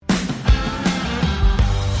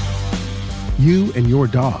You and your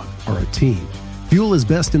dog are a team. Fuel is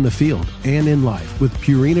best in the field and in life with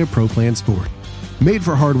Purina Pro Plan Sport. Made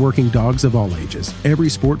for hardworking dogs of all ages, every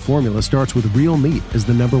sport formula starts with real meat as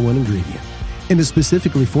the #1 ingredient and is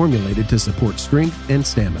specifically formulated to support strength and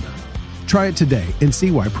stamina. Try it today and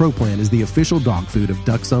see why Pro Plan is the official dog food of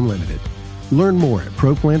Ducks Unlimited. Learn more at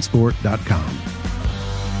ProPlansport.com.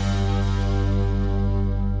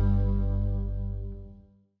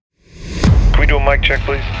 Do a mic check,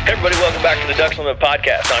 please. Hey everybody, welcome back to the Ducks Unlimited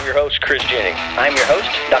podcast. I'm your host, Chris Jennings. I'm your host,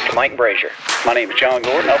 Dr. Mike Brazier. My name is John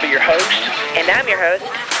Gordon. I'll be your host. And I'm your host,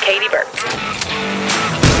 Katie Burke.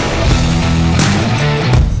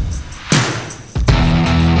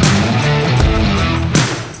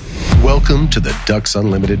 Welcome to the Ducks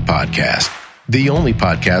Unlimited podcast, the only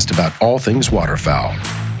podcast about all things waterfowl.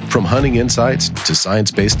 From hunting insights to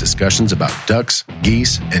science-based discussions about ducks,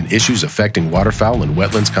 geese, and issues affecting waterfowl and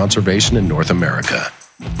wetlands conservation in North America.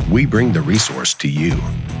 We bring the resource to you.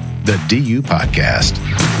 The DU Podcast.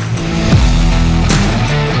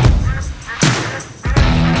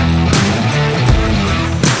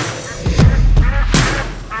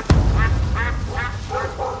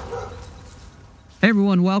 Hey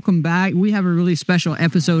everyone, welcome back. We have a really special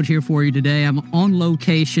episode here for you today. I'm on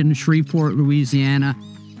location, Shreveport, Louisiana,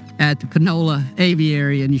 at the Panola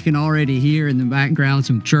Aviary, and you can already hear in the background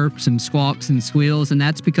some chirps and squawks and squeals, and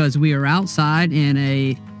that's because we are outside in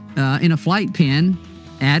a flight pen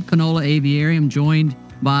at Panola Aviary. I'm joined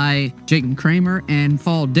by Jacob Kramer and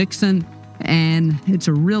Paul Dixon, and it's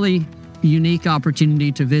a really unique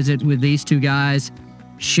opportunity to visit with these two guys,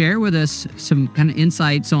 share with us some kind of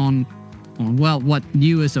insights on what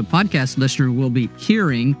you as a podcast listener will be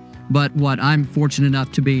hearing, but what I'm fortunate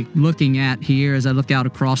enough to be looking at here as I look out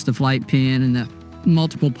across the flight pen and the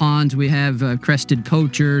multiple ponds. We have crested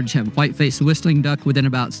poachard, have white-faced whistling duck within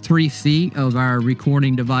about 3 feet of our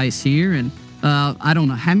recording device here. And I don't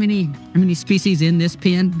know, how many species in this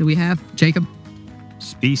pen do we have, Jacob?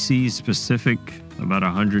 Species specific, about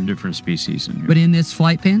 100 different species in here. But in this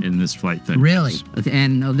flight pen? In this flight pen. Really? Yes.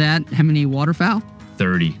 And of that, how many waterfowl?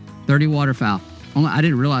 30. 30 waterfowl. I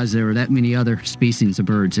didn't realize there were that many other species of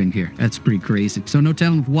birds in here. That's pretty crazy. So no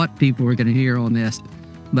telling what people are going to hear on this.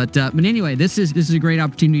 But anyway, this is a great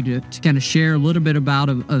opportunity to kind of share a little bit about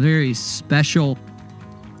a very special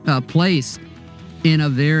place in a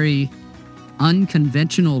very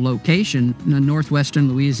unconventional location in northwestern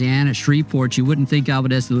Louisiana, Shreveport. You wouldn't think of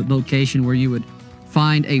it as the location where you would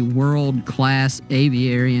find a world-class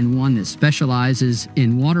aviary and one that specializes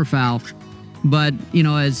in waterfowl. But, you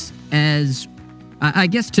know, as I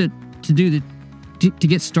guess to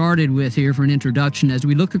get started with here for an introduction, as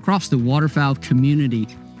we look across the waterfowl community,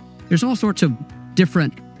 there's all sorts of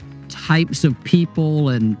different types of people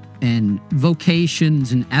and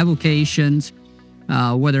vocations and avocations,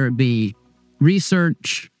 whether it be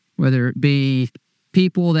research, whether it be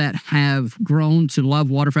people that have grown to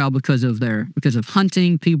love waterfowl because of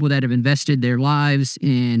hunting, people that have invested their lives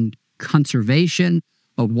in conservation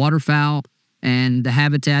of waterfowl and the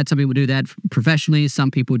habitat. Some people do that professionally.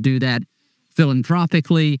 Some people do that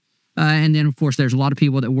philanthropically. And then, of course, there's a lot of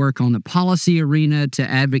people that work on the policy arena to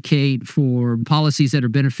advocate for policies that are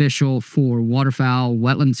beneficial for waterfowl,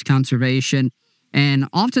 wetlands conservation. And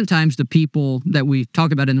oftentimes the people that we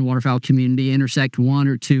talk about in the waterfowl community intersect one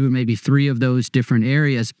or two or maybe three of those different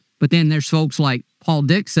areas. But then there's folks like Paul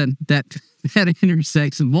Dixon that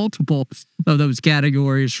intersects multiple of those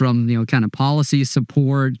categories, from, you know, kind of policy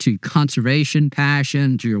support to conservation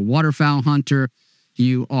passion to your waterfowl hunter.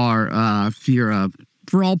 You are,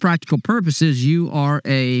 for all practical purposes, you are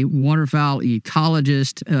a waterfowl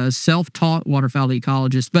ecologist, self-taught waterfowl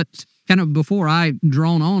ecologist. But kind of before I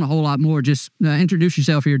drone on a whole lot more, just introduce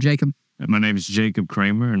yourself here, Jacob. My name is Jacob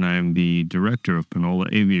Kramer, and I am the director of Panola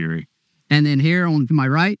Aviary. And then here on my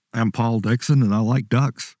right, I'm Paul Dixon, and I like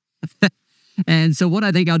ducks. And so what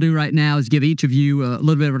I think I'll do right now is give each of you a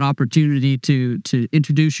little bit of an opportunity to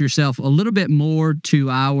introduce yourself a little bit more to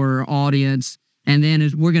our audience. And then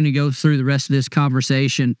as we're going to go through the rest of this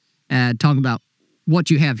conversation and talk about what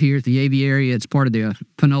you have here at the aviary. It's part of the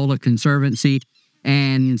Panola Conservancy.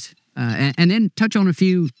 And then touch on a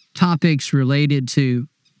few topics related to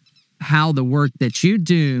how the work that you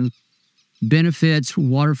do benefits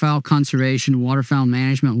waterfowl conservation, waterfowl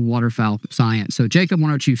management, and waterfowl science. So, Jacob, why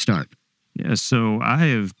don't you start? Yeah, so I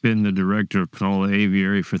have been the director of Panola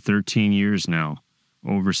Aviary for 13 years now,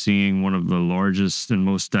 overseeing one of the largest and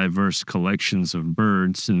most diverse collections of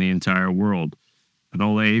birds in the entire world.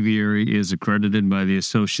 Panola Aviary is accredited by the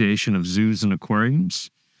Association of Zoos and Aquariums.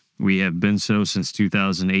 We have been so since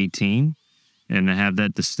 2018, and to have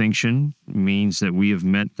that distinction means that we have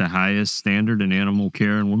met the highest standard in animal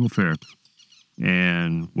care and welfare.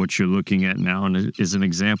 And what you're looking at now is an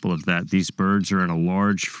example of that. These birds are in a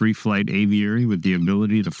large free flight aviary with the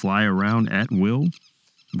ability to fly around at will,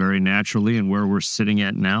 very naturally. And where we're sitting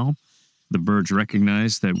at now, the birds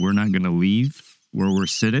recognize that we're not going to leave where we're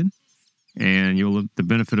sitting. And the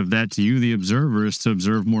benefit of that to you, the observer, is to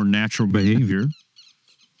observe more natural behavior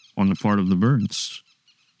on the part of the birds,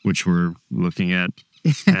 which we're looking at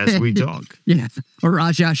as we talk. Yeah, or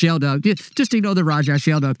Rajah Shelduck. Just ignore the Rajah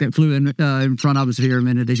Shelduck that flew in front of us here a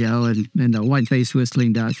minute ago, and the white-faced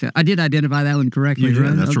whistling duck. I did identify that one correctly. You did,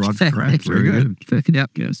 right? that's right. Correct. Very good.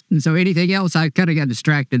 Yep. Yes. And so anything else, I kind of got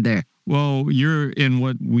distracted there. Well, you're in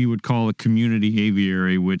what we would call a community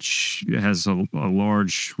aviary, which has a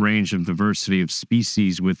large range of diversity of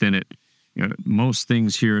species within it. Most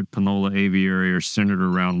things here at Panola Aviary are centered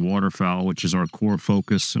around waterfowl, which is our core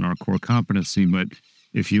focus and our core competency. But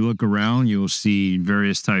if you look around, you'll see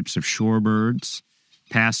various types of shorebirds,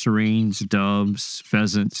 passerines, doves,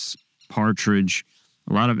 pheasants, partridge.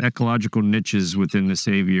 A lot of ecological niches within this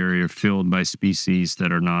aviary are filled by species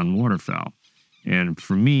that are non-waterfowl. And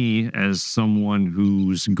for me, as someone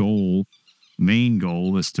whose main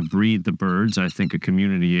goal is to breed the birds, I think a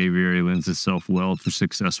community aviary lends itself well to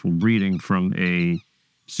successful breeding from a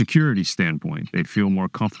security standpoint. They feel more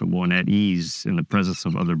comfortable and at ease in the presence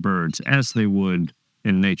of other birds, as they would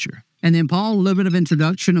in nature. And then, Paul, a little bit of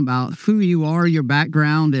introduction about who you are, your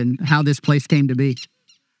background, and how this place came to be.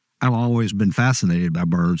 I've always been fascinated by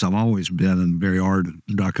birds. I've always been a very ardent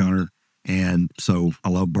duck hunter. And so I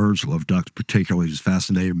love birds, I love ducks particularly, just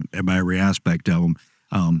fascinated by every aspect of them.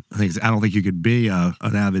 I don't think you could be an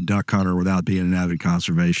avid duck hunter without being an avid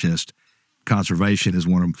conservationist. Conservation is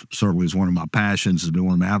certainly one of my passions, has been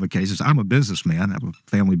one of my avocations. I'm a businessman. I have a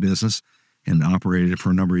family business and operated it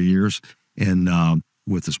for a number of years. And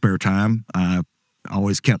with the spare time, I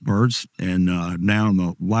always kept birds. And now in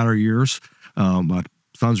the latter years, my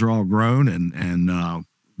sons are all grown and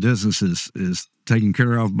business is taken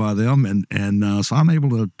care of by them. And so I'm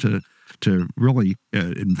able to really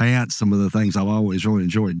advance some of the things I've always really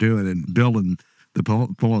enjoyed doing, and building the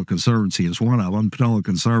Panola Conservancy is one of them. Panola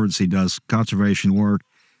Conservancy does conservation work,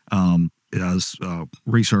 it does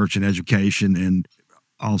research and education, and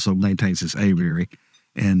also maintains this aviary,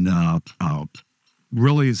 and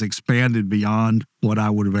really has expanded beyond what I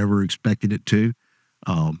would have ever expected it to.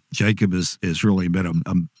 Jacob has really been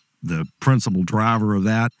the principal driver of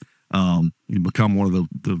that. You become one of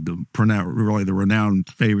the renowned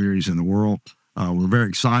aviaries in the world. We're very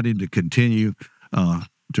excited to continue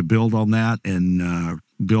to build on that and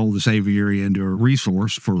build this aviary into a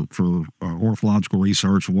resource for ornithological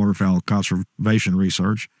research, waterfowl conservation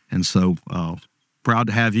research. And so proud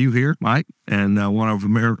to have you here, Mike, and one of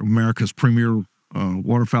America's premier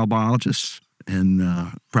waterfowl biologists, and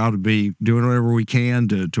proud to be doing whatever we can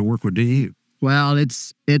to work with DU. Well,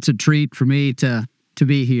 it's a treat for me to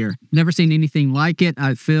be here. Never seen anything like it.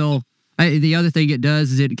 I feel the other thing it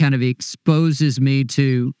does is it kind of exposes me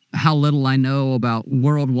to how little I know about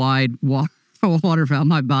worldwide waterfowl.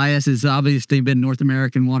 My bias has obviously been North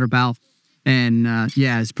American waterfowl, and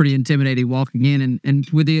it's pretty intimidating walking in and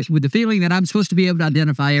with the feeling that I'm supposed to be able to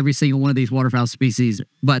identify every single one of these waterfowl species,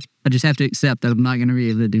 but I just have to accept that I'm not going to be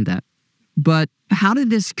able to do that. But how did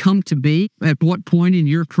this come to be? At what point in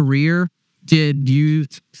your career did you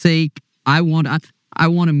think I want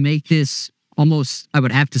to make this almost, I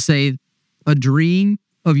would have to say, a dream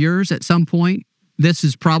of yours at some point? This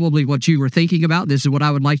is probably what you were thinking about. This is what I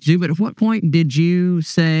would like to do. But at what point did you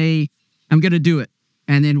say, I'm going to do it?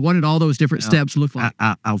 And then what did all those different steps look like?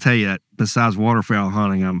 I'll tell you that besides waterfowl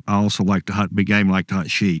hunting, I also like to hunt big game, like to hunt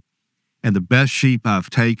sheep. And the best sheep I've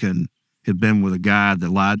taken had been with a guy that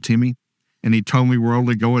lied to me. And he told me we're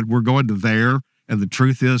going to there. And the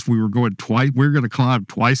truth is we were going twice. We were going to climb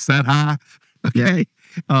twice that high. Okay.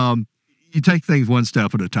 Yeah. You take things one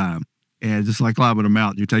step at a time. And just like climbing a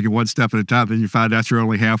mountain, you take it one step at a time, then you find out you're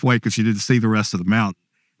only halfway because you didn't see the rest of the mountain.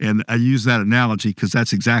 And I use that analogy because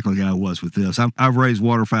that's exactly how I was with this. I've raised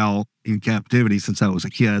waterfowl in captivity since I was a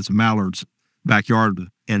kid. It's Mallard's backyard.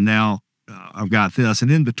 And now I've got this.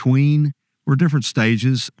 And in between, we're different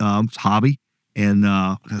stages. It's a hobby. And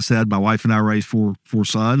as I said, my wife and I raised four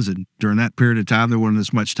sons. And during that period of time, there wasn't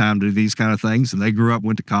as much time to do these kind of things. And they grew up,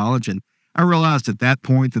 went to college. And I realized at that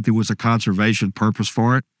point that there was a conservation purpose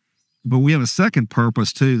for it. But we have a second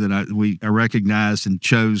purpose, too, that I recognized and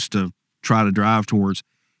chose to try to drive towards.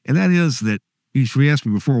 And that is that, you asked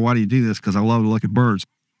me before, why do you do this? Because I love to look at birds.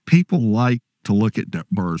 People like to look at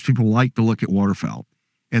birds. People like to look at waterfowl.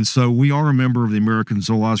 And so we are a member of the American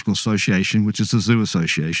Zoological Association, which is a zoo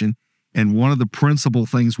association. And one of the principal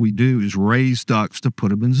things we do is raise ducks to put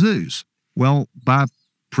them in zoos. Well, by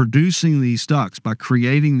producing these ducks, by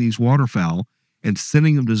creating these waterfowl and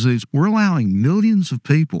sending them to zoos, we're allowing millions of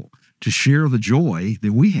people to share the joy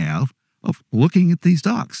that we have of looking at these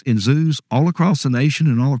ducks in zoos all across the nation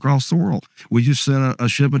and all across the world. We just sent a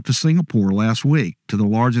shipment to Singapore last week, to the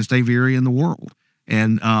largest aviary in the world,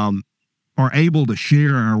 and are able to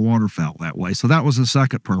share our waterfowl that way. So that was the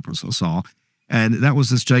second purpose I saw. And that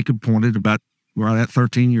was, as Jacob pointed about, right at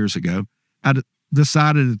 13 years ago, I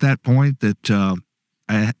decided at that point that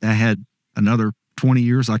I had another 20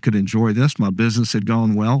 years I could enjoy this. My business had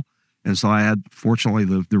gone well. And so I had, fortunately,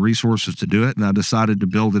 the resources to do it, and I decided to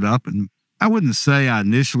build it up. And I wouldn't say I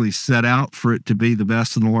initially set out for it to be the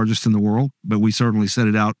best and the largest in the world, but we certainly set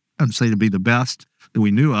it out, I'd say, to be the best that we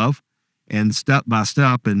knew of. And step by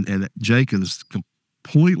step, and Jake is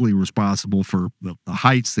completely responsible for the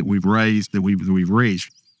heights that we've raised, that we've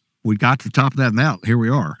reached. We got to the top of that mountain. Here we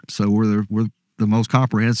are. So we're the most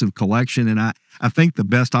comprehensive collection, and I think the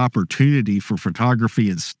best opportunity for photography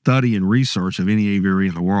and study and research of any aviary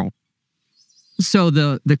in the world. So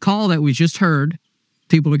the call that we just heard,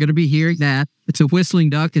 people are going to be hearing that. It's a whistling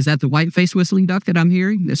duck. Is that the white-faced whistling duck that I'm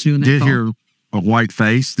hearing that's doing that Did call? hear a white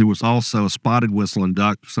face. There was also a spotted whistling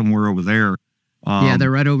duck somewhere over there. Yeah, they're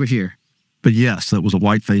right over here. But yes, that was a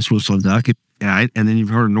white-faced whistling duck. And then you've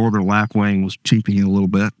heard a northern lapwing was cheeping a little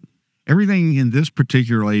bit. Everything in this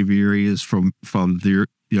particular aviary is from the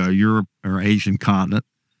Europe or Asian continent.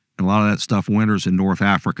 And a lot of that stuff winters in North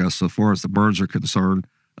Africa. So as far as the birds are concerned,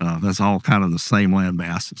 that's all kind of the same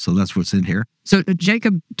landmass. So that's what's in here. So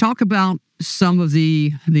Jacob, talk about some of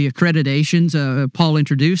the accreditations. Paul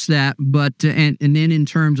introduced that, but and then in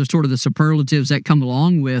terms of sort of the superlatives that come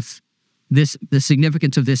along with this, the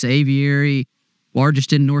significance of this aviary,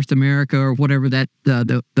 largest in North America, or whatever that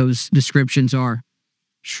those descriptions are.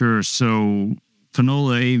 Sure. So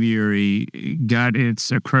Panola Aviary got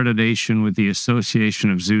its accreditation with the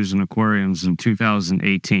Association of Zoos and Aquariums in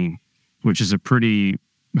 2018, which is a pretty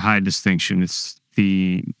high distinction. It's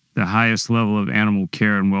the highest level of animal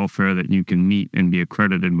care and welfare that you can meet and be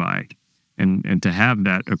accredited by. And to have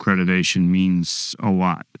that accreditation means a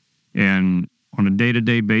lot. And on a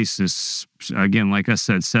day-to-day basis, again, like I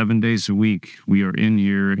said, 7 days a week, we are in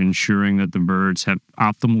here ensuring that the birds have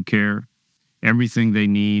optimal care, everything they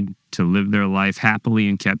need to live their life happily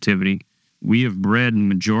in captivity. We have bred the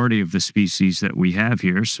majority of the species that we have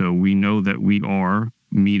here, so we know that we are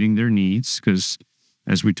meeting their needs because,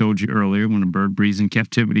 as we told you earlier, when a bird breeds in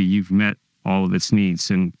captivity, you've met all of its needs.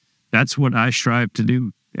 And that's what I strive to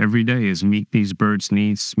do every day, is meet these birds'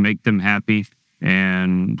 needs, make them happy,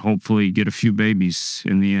 and hopefully get a few babies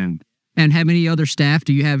in the end. And how many other staff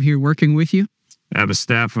do you have here working with you? I have a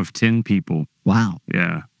staff of 10 people. Wow.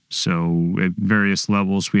 Yeah. So at various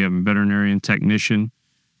levels, we have a veterinarian technician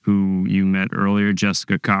who you met earlier,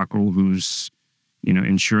 Jessica Cockrell, who's,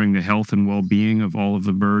 ensuring the health and well-being of all of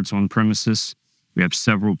the birds on premises. We have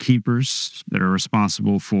several keepers that are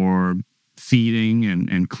responsible for feeding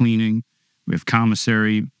and cleaning. We have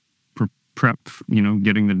commissary prep,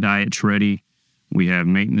 getting the diets ready. We have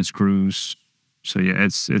maintenance crews. So yeah,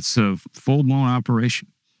 it's a full-blown operation.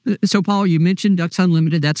 So Paul, you mentioned Ducks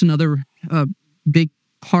Unlimited. That's another big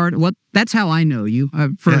part. That's how I know you. I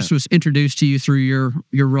first was introduced to you through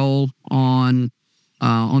your role on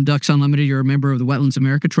Ducks Unlimited. You're a member of the Wetlands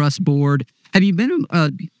America Trust Board. Have you been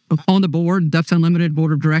on the board, Ducks Unlimited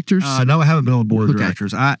Board of Directors? No, I haven't been on the board of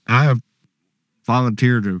directors. I have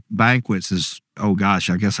volunteered at banquets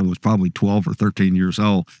I guess I was probably 12 or 13 years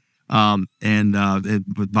old. And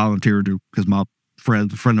volunteered because my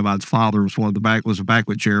friend of mine's father was was a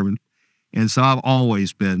banquet chairman. And so I've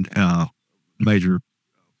always been a major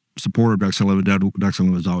supporter of Ducks Unlimited. Ducks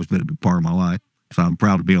Unlimited has always been a big part of my life. So I'm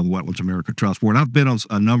proud to be on the Wetlands America Trust Board. I've been on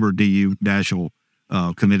a number of DU national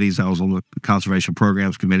committees. I was on the Conservation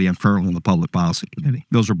Programs Committee. I'm currently on the Public Policy Committee.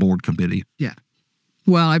 Those are board committees. Yeah.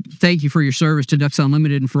 Well, I thank you for your service to Ducks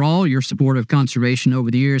Unlimited and for all your support of conservation over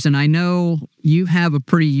the years. And I know you have a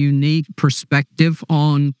pretty unique perspective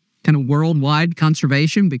on kind of worldwide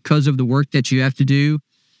conservation because of the work that you have to do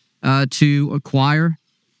to acquire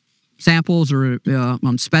samples or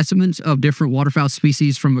specimens of different waterfowl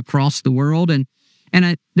species from across the world. And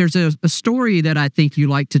there's a story that I think you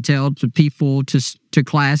like to tell to people, to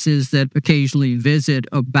classes that occasionally visit,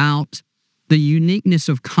 about the uniqueness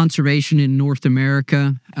of conservation in North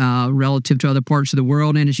America relative to other parts of the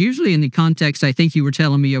world. And it's usually in the context, I think you were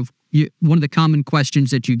telling me, of one of the common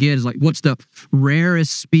questions that you get is like, what's the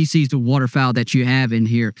rarest species of waterfowl that you have in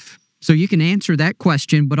here? So you can answer that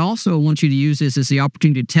question, but also I want you to use this as the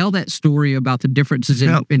opportunity to tell that story about the differences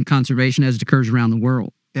in conservation as it occurs around the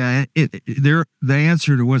world. Yeah, the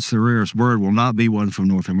answer to what's the rarest bird will not be one from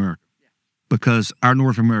North America. because our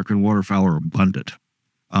North American waterfowl are abundant.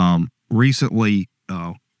 Recently,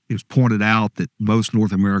 it was pointed out that most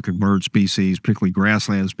North American bird species, particularly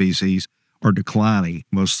grassland species, are declining.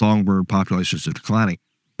 Most songbird populations are declining,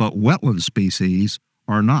 but wetland species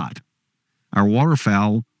are not. Our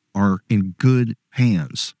waterfowl are in good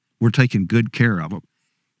hands. We're taking good care of them.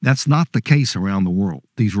 That's not the case around the world.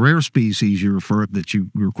 These rare species you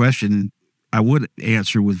were questioning, I would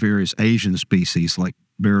answer with various Asian species like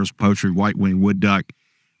bears, poultry, white-winged wood duck.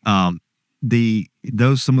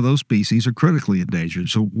 Some of those species are critically endangered.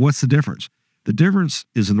 So what's the difference? The difference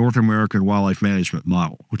is the North American wildlife management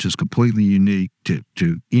model, which is completely unique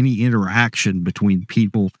to any interaction between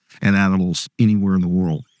people and animals anywhere in the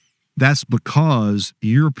world. That's because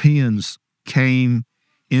Europeans came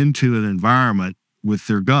into an environment with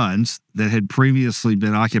their guns that had previously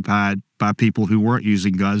been occupied by people who weren't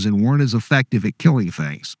using guns and weren't as effective at killing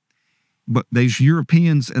things. But these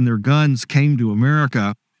Europeans and their guns came to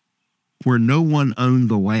America where no one owned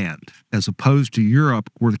the land, as opposed to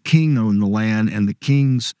Europe where the king owned the land and the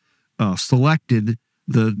kings selected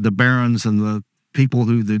the barons and the people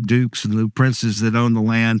the dukes and the princes that owned the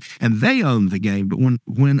land, and they owned the game. But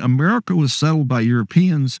when America was settled by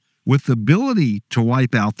Europeans with the ability to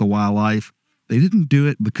wipe out the wildlife, they didn't do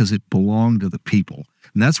it because it belonged to the people.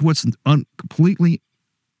 And that's what's completely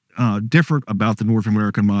different about the North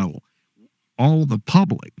American model. All the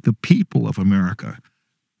public, the people of America,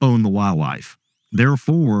 own the wildlife.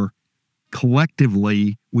 Therefore,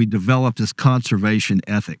 collectively, we developed this conservation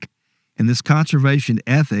ethic. And this conservation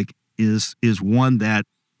ethic is one that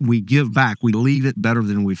we give back. We leave it better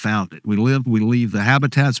than we found it. We leave the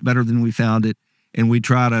habitats better than we found it, and we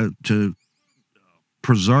try to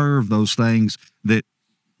preserve those things that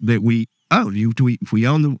we own. If we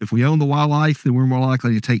own the wildlife, then we're more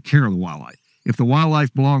likely to take care of the wildlife. If the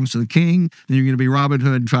wildlife belongs to the king, then you're going to be Robin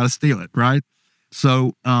Hood and try to steal it, right?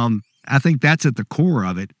 So I think that's at the core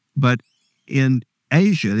of it. But in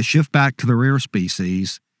Asia, to shift back to the rare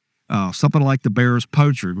species, something like the bear's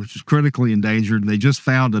poacher, which is critically endangered, and they just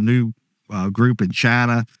found a new group in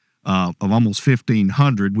China of almost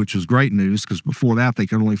 1,500, which is great news because before that they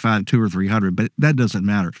could only find 200 or 300, but that doesn't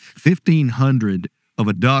matter. 1,500 of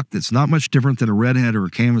a duck that's not much different than a redhead or a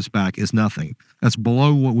canvasback is nothing. That's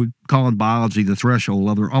below what we call in biology the threshold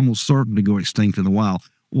level. They're almost certain to go extinct in the wild.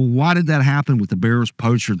 Well, why did that happen with the bear's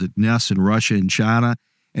poacher that nests in Russia and China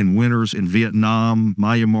and winters in Vietnam,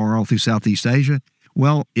 Myanmar, all through Southeast Asia?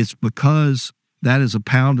 Well, it's because that is 1.5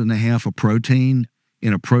 pounds of protein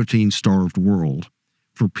in a protein-starved world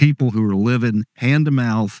for people who are living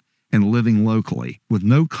hand-to-mouth and living locally with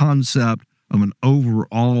no concept of an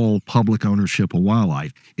overall public ownership of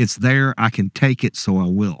wildlife. It's there, I can take it, so I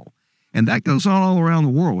will. And that goes on all around the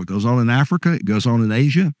world. It goes on in Africa, it goes on in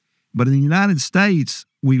Asia. But in the United States,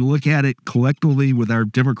 we look at it collectively with our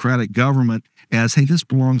democratic government as, hey, this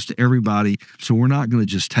belongs to everybody, so we're not going to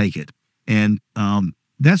just take it. And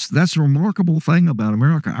that's a remarkable thing about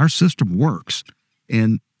America. Our system works.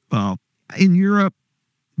 And in Europe,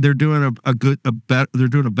 they're doing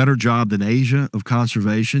a better job than Asia of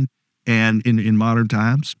conservation, and in modern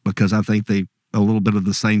times, because I think a little bit of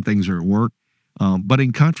the same things are at work. But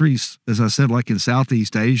in countries, as I said, like in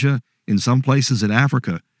Southeast Asia, in some places in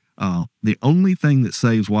Africa, the only thing that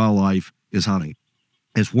saves wildlife is hunting.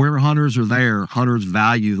 It's where hunters are there, hunters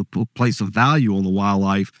value the place of value on the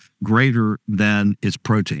wildlife greater than its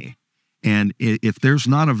protein. And if there's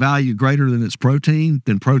not a value greater than its protein,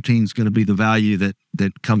 then protein's going to be the value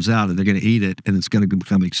that comes out, and they're going to eat it, and it's going to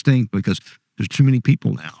become extinct because there's too many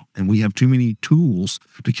people now, and we have too many tools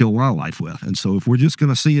to kill wildlife with. And so if we're just going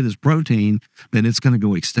to see it as protein, then it's going to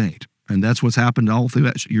go extinct. And that's what's happened all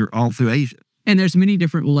through Asia. And there's many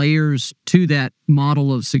different layers to that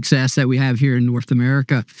model of success that we have here in North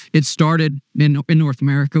America. It started in North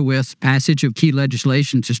America with passage of key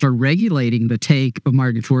legislation to start regulating the take of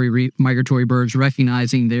migratory birds,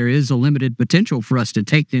 recognizing there is a limited potential for us to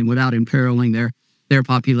take them without imperiling their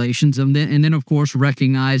populations. And then, of course,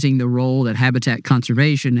 recognizing the role that habitat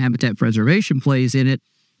conservation, habitat preservation plays in it.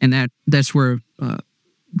 And that's where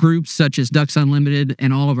groups such as Ducks Unlimited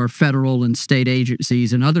and all of our federal and state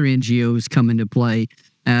agencies and other NGOs come into play.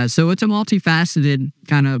 So it's a multifaceted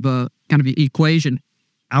kind of equation.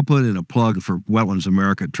 I'll put in a plug for Wetlands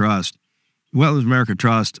America Trust. Wetlands America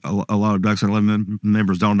Trust, a lot of Ducks Unlimited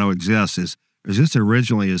members don't know exists. It existed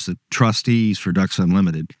originally as the trustees for Ducks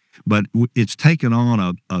Unlimited, but it's taken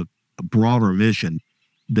on a broader mission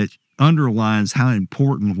that underlines how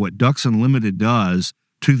important what Ducks Unlimited does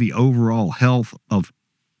to the overall health of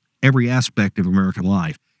every aspect of American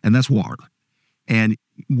life, and that's water. And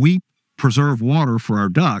we preserve water for our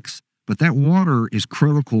ducks, but that water is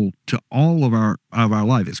critical to all of our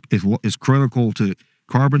life. It's critical to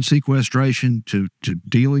carbon sequestration, to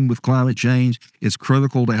dealing with climate change. It's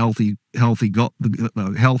critical to health of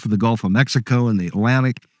the Gulf of Mexico and the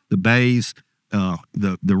Atlantic, the bays,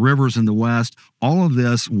 the rivers in the West. All of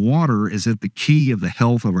this water is at the key of the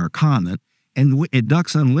health of our continent. And at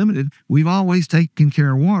Ducks Unlimited, we've always taken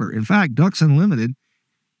care of water. In fact, Ducks Unlimited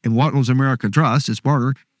and Waterfowl America Trust, its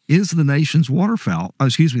partner, is the nation's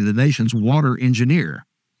the nation's water engineer.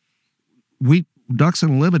 Ducks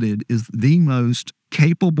Unlimited is the most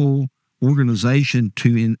capable organization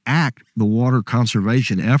to enact the water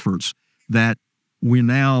conservation efforts that we're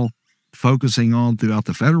now focusing on throughout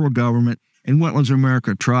the federal government. And Wetlands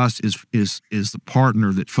America Trust is the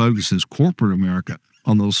partner that focuses corporate America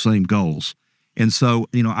on those same goals. And so,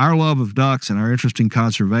 our love of ducks and our interest in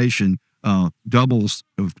conservation doubles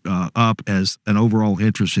up as an overall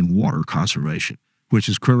interest in water conservation, which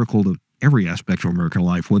is critical to every aspect of American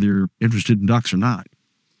life, whether you're interested in ducks or not.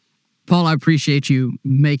 Paul, I appreciate you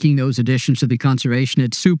making those additions to the conservation.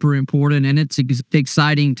 It's super important, and it's an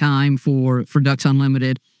exciting time for Ducks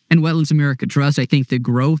Unlimited and Wetlands America Trust. I think the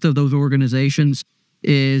growth of those organizations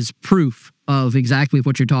is proof of exactly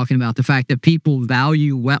what you're talking about, the fact that people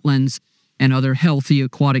value wetlands and other healthy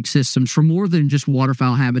aquatic systems for more than just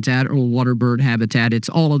waterfowl habitat or water bird habitat. It's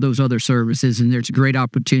all of those other services, and there's a great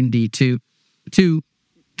opportunity to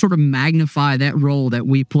sort of magnify that role that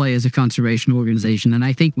we play as a conservation organization. And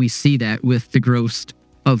I think we see that with the growth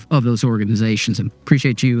of those organizations, and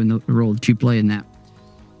appreciate you and the role that you play in that.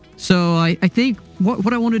 So I think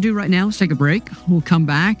what I want to do right now is take a break. We'll come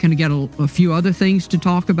back and get a few other things to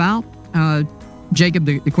talk about. Jacob,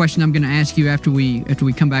 the question I'm going to ask you after we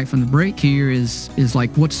come back from the break here is like,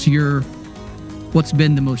 what's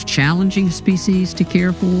been the most challenging species to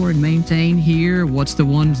care for and maintain here? What's the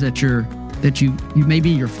ones that you may be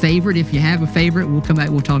your favorite? If you have a favorite, we'll come back.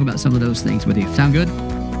 We'll talk about some of those things with you. Sound good?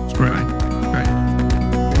 That's great. Right.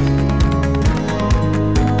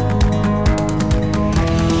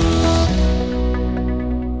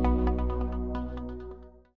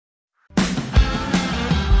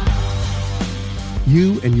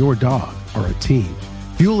 You and your dog are a team.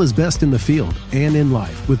 Fuel is best in the field and in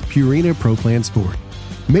life with Purina Pro Plan Sport.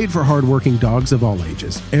 Made for hardworking dogs of all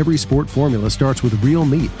ages, every sport formula starts with real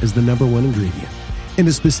meat as the #1 ingredient and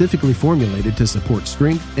is specifically formulated to support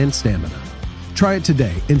strength and stamina. Try it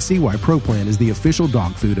today and see why Pro Plan is the official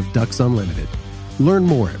dog food of Ducks Unlimited. Learn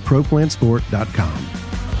more at ProPlansport.com.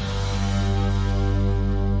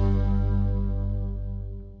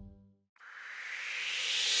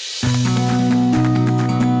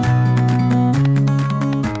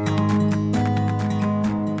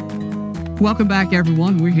 Welcome back,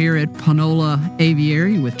 everyone. We're here at Panola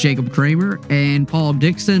Aviary with Jacob Kramer and Paul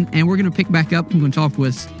Dixon, and we're going to pick back up. I'm going to talk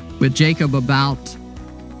with Jacob about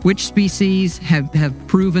which species have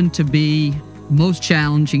proven to be most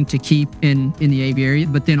challenging to keep in the aviary,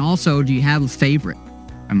 but then also, do you have a favorite?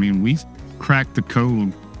 I mean, we've cracked the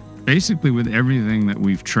code basically with everything that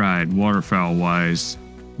we've tried waterfowl-wise,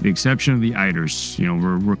 the exception of the eiders.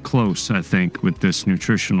 We're close, I think, with this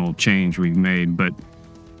nutritional change we've made, but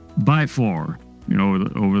by far,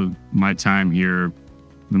 over my time here,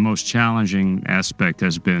 the most challenging aspect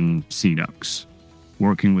has been sea ducks.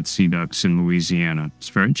 Working with sea ducks in Louisiana. It's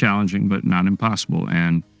very challenging, but not impossible.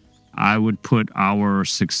 And I would put our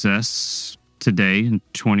success today in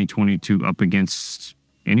 2022 up against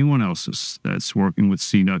anyone else's that's working with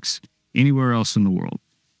sea ducks anywhere else in the world.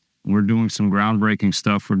 We're doing some groundbreaking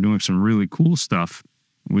stuff. We're doing some really cool stuff.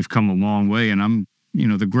 We've come a long way, and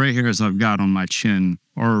the gray hairs I've got on my chin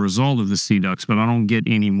are a result of the sea ducks, but I don't get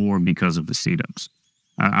any more because of the sea ducks.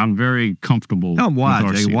 I'm very comfortable. Why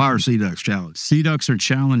are sea ducks challenging? Sea ducks are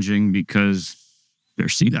challenging because they're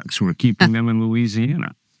sea ducks. We're keeping them in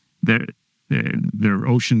Louisiana. They're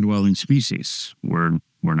ocean-dwelling species. We're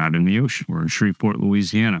not in the ocean. We're in Shreveport,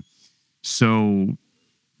 Louisiana. So,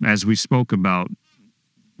 as we spoke about,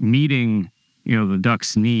 meeting the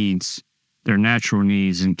ducks' needs, their natural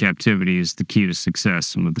needs in captivity is the key to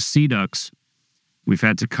success. And with the sea ducks, we've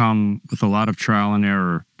had to come with a lot of trial and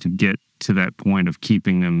error to get to that point of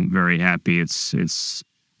keeping them very happy. It's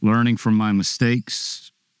learning from my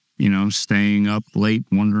mistakes, staying up late,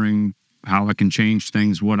 wondering how I can change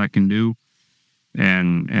things, what I can do.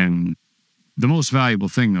 And the most valuable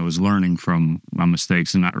thing, though, is learning from my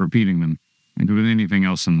mistakes and not repeating them, and doing anything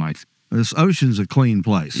else in life. This ocean's a clean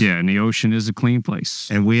place. Yeah, and the ocean is a clean place.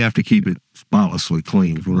 And we have to keep it spotlessly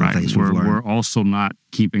clean. Right. We're also not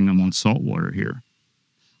keeping them on salt water here.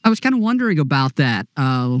 I was kind of wondering about that.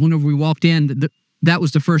 Whenever we walked in, that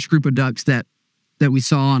was the first group of ducks that we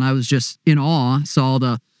saw, and I was just in awe. Saw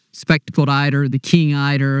the spectacled eider, the king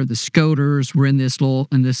eider, the scoters were in this small.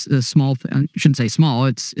 I shouldn't say small.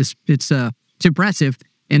 It's impressive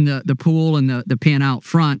in the pool and the pen out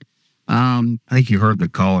front. I think you heard the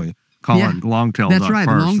calling longtail duck. That's right,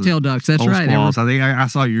 first. longtail ducks. That's old right. Squalls. I think I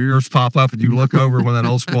saw your ears pop up and you look over when that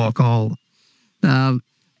old squall called.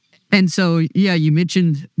 And so, you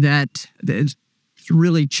mentioned that it's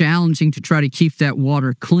really challenging to try to keep that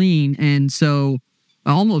water clean, and so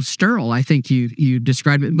almost sterile. I think you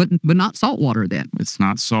described it, but not salt water. Then It's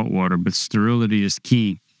not salt water, but sterility is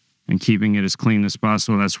key, and keeping it as clean as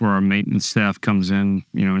possible. That's where our maintenance staff comes in.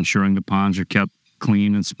 Ensuring the ponds are kept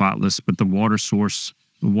clean and spotless. But the water source,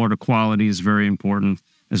 the water quality is very important.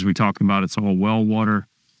 As we talk about, it's all well water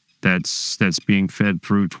that's being fed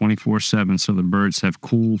through 24/7, so the birds have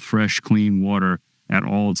cool, fresh, clean water at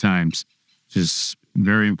all times, which is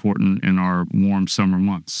very important in our warm summer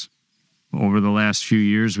months. Over the last few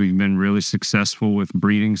years, we've been really successful with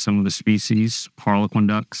breeding some of the species, harlequin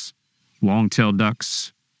ducks, long-tailed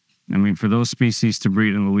ducks. I mean, for those species to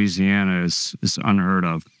breed in Louisiana is unheard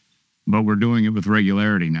of, but we're doing it with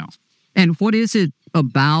regularity now. And what is it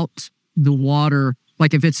about the water?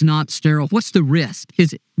 Like if it's not sterile, what's the risk?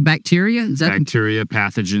 Is it bacteria? Is that Bacteria,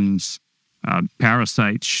 pathogens,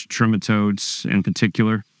 parasites, trematodes in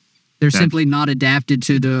particular. They're simply not adapted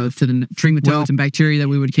to the trematodes and bacteria that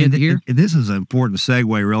we would get here? This is an important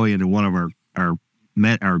segue really into one of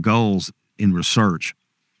our goals in research.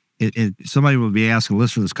 Somebody would be asking,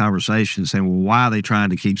 listening to this conversation, saying, well, why are they trying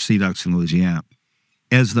to keep sea ducks in Louisiana?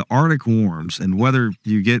 As the Arctic warms, and whether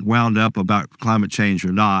you get wound up about climate change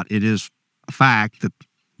or not, it is a fact that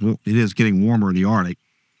it is getting warmer in the Arctic.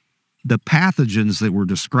 The pathogens that we're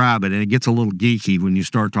describing, and it gets a little geeky when you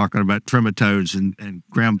start talking about trematodes and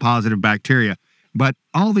gram-positive bacteria, but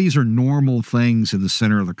all these are normal things in the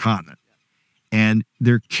center of the continent. And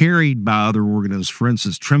they're carried by other organisms. For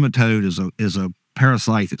instance, trematode is a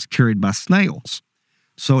parasite that's carried by snails.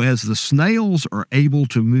 So as the snails are able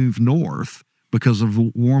to move north because of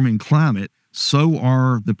the warming climate, so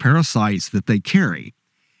are the parasites that they carry.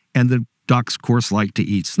 And the ducks, of course, like to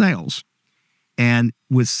eat snails. And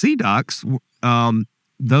with sea ducks,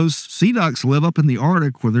 those sea ducks live up in the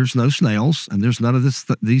Arctic where there's no snails and there's none of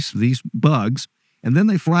these bugs. And then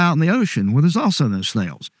they fly out in the ocean where there's also no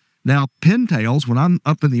snails. Now, pintails, when I'm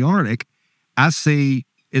up in the Arctic, I see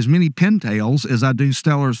as many pintails as I do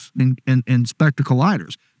stellars and spectacled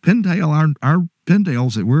eiders. Our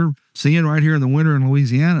pintails that we're seeing right here in the winter in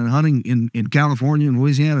Louisiana and hunting in California and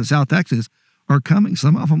Louisiana and South Texas are coming,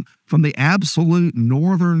 some of them, from the absolute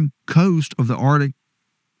northern coast of the Arctic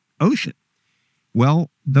Ocean. Well,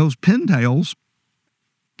 those pintails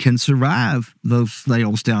can survive those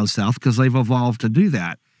snails down south because they've evolved to do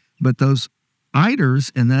that. But those eiders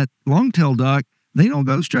and that long-tailed duck, they don't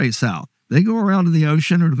go straight south. They go around to the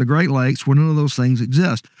ocean or to the Great Lakes where none of those things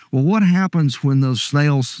exist. Well, what happens when those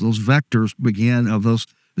snails, those vectors begin of those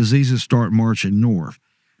diseases start marching north?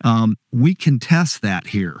 We can test that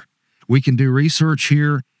here. We can do research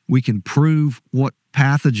here. We can prove what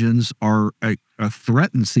pathogens are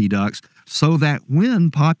threaten sea ducks so that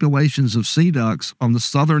when populations of sea ducks on the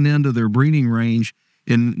southern end of their breeding range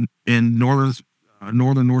in northern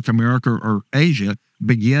North America or Asia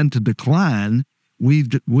begin to decline, we've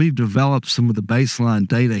developed some of the baseline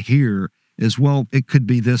data here as well. It could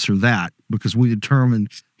be this or that because we determined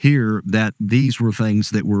here that these were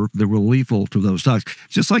things that were lethal to those ducks.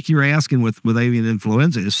 Just like you're asking with avian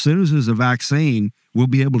influenza, as soon as there's a vaccine, we'll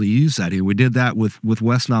be able to use that here. We did that with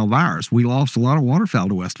West Nile virus. We lost a lot of waterfowl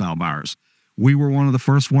to West Nile virus. We were one of the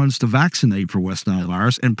first ones to vaccinate for West Nile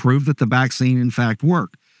virus and prove that the vaccine in fact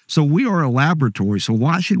worked. So we are a laboratory. So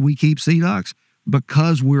why should we keep sea ducks?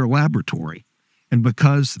 Because we're a laboratory. And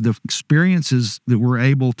because the experiences that we're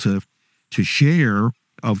able to share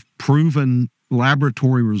of proven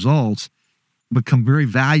laboratory results become very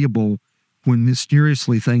valuable when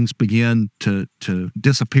mysteriously things begin to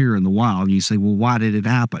disappear in the wild. And you say, well, why did it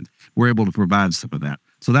happen? We're able to provide some of that.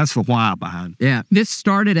 So that's the why behind it. Yeah. This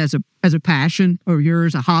started as a passion of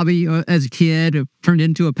yours, a hobby as a kid. It turned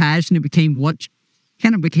into a passion. It became what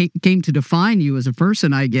kind of came to define you as a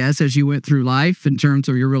person, I guess, as you went through life in terms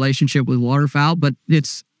of your relationship with waterfowl. But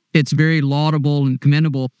it's very laudable and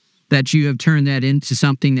commendable that you have turned that into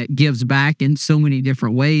something that gives back in so many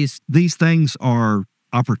different ways. These things are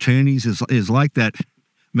opportunities. Is like that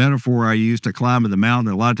metaphor I used to climb in the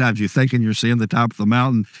mountain. A lot of times you're thinking you're seeing the top of the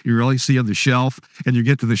mountain, you really see the shelf, and you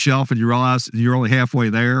get to the shelf and you realize you're only halfway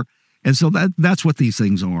there. And so that's what these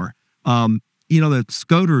things are. The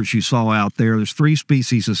scoters you saw out there's 3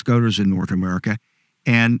 species of scoters in North America,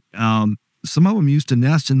 and some of them used to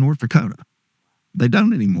nest in North Dakota. They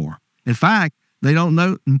don't anymore. In fact, They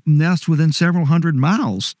don't nest within several hundred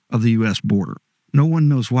miles of the U.S. border. No one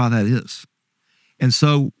knows why that is. And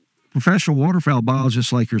so professional waterfowl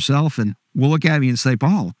biologists like yourself and will look at me and say,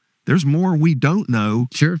 Paul, there's more we don't know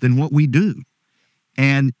than what we do.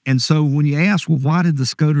 And so when you ask, well, why did the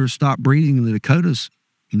scoters stop breeding in the Dakotas?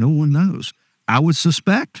 No one knows. I would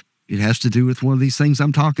suspect it has to do with one of these things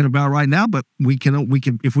I'm talking about right now, but we can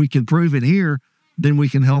if we can prove it here, then we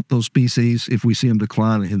can help those species if we see them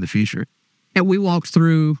decline in the future. And we walked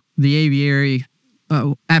through the aviary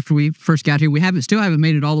after we first got here. We still haven't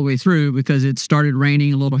made it all the way through because it started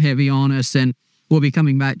raining a little heavy on us, and we'll be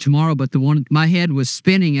coming back tomorrow. But my head was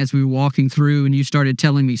spinning as we were walking through, and you started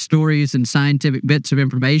telling me stories and scientific bits of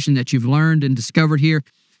information that you've learned and discovered here.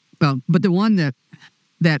 But the one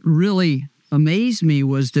that really amazed me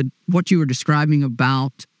was what you were describing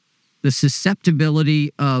about the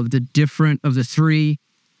susceptibility of the three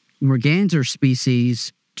merganser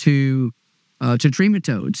species to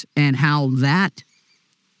trematodes, and how that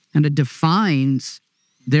kind of defines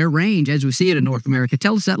their range as we see it in North America.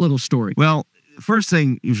 Tell us that little story. Well, first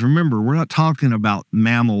thing is, remember, we're not talking about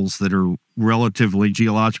mammals that are relatively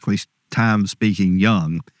geologically time speaking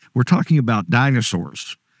young. We're talking about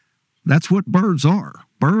dinosaurs. That's what birds are.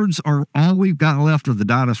 Birds are all we've got left of the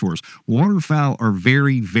dinosaurs. Waterfowl are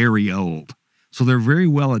very, very old. So they're very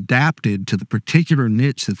well adapted to the particular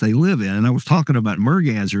niche that they live in. And I was talking about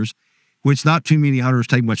mergansers, which not too many hunters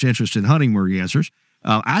take much interest in hunting mergansers.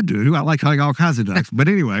 I do. I like hunting all kinds of ducks. But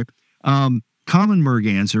anyway, common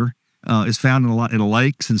merganser is found in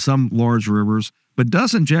lakes and some large rivers, but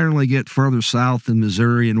doesn't generally get further south than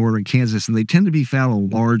Missouri and northern Kansas. And they tend to be found in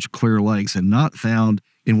large, clear lakes and not found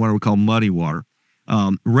in what we call muddy water.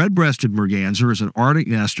 Red-breasted merganser is an Arctic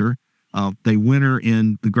nester. They winter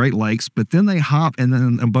in the Great Lakes, but then they hop and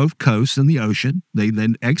then on both coasts in the ocean. They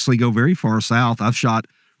then actually go very far south. I've shot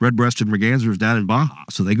red-breasted mergansers down in Baja,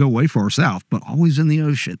 so they go way far south, but always in the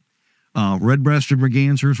ocean. Red-breasted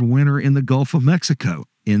mergansers winter in the Gulf of Mexico,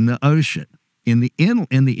 in the ocean. In the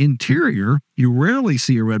interior, you rarely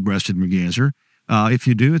see a red-breasted merganser. If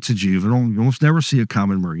you do, it's a juvenile. You almost never see a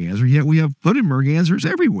common merganser, yet we have hooded mergansers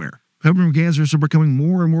everywhere. Hooded mergansers are becoming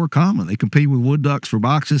more and more common. They compete with wood ducks for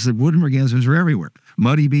boxes, and wooded mergansers are everywhere.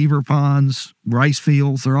 Muddy beaver ponds, rice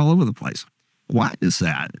fields, they're all over the place. Why is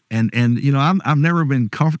that? And I've never been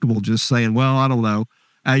comfortable just saying, well, I don't know.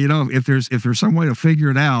 If there's some way to figure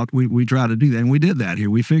it out, we try to do that. And we did that here.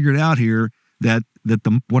 We figured out here that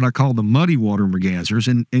what I call the muddy water mergansers,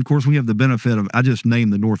 and of course we have the benefit of, I just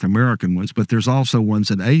named the North American ones, but there's also ones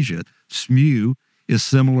in Asia. Smew is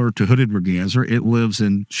similar to hooded merganser. It lives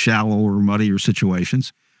in shallow or muddier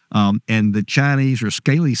situations. And the Chinese or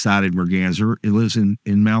scaly-sided merganser, it lives in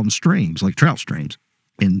mountain streams, like trout streams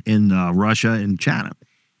in Russia and China.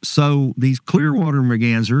 So these clear water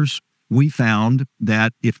mergansers, we found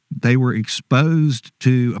that if they were exposed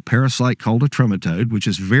to a parasite called a trematode, which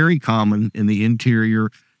is very common in the interior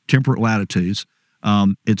temperate latitudes,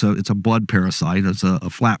 it's a blood parasite, it's a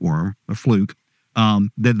flatworm, a fluke,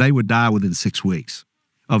 then they would die within 6 weeks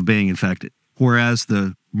of being infected. Whereas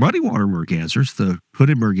the muddy water mergansers, the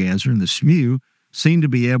hooded merganser and the smew, seem to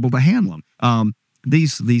be able to handle them.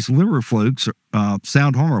 These liver flukes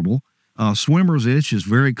sound horrible. Swimmer's itch is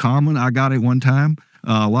very common. I got it one time.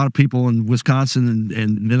 A lot of people in Wisconsin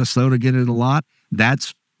and Minnesota get it a lot.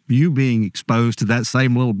 That's you being exposed to that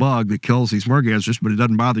same little bug that kills these mergansers, but it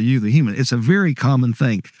doesn't bother you, the human. It's a very common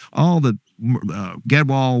thing. All the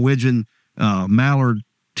gadwall, widgeon, mallard,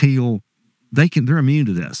 teal, they're immune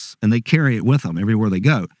to this, and they carry it with them everywhere they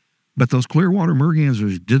go. But those clear water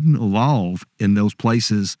mergansers didn't evolve in those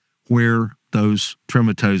places where those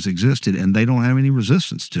trematodes existed, and they don't have any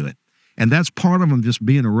resistance to it. And that's part of them just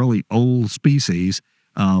being a really old species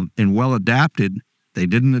and well adapted. They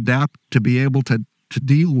didn't adapt to be able to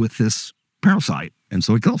deal with this parasite, and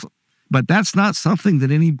so it kills them. But that's not something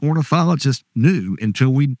that any ornithologist knew until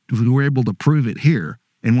we were able to prove it here.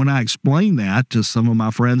 And when I explained that to some of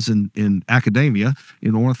my friends in academia,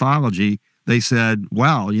 in ornithology, they said,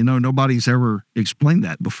 wow, nobody's ever explained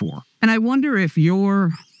that before. And I wonder if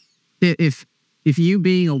you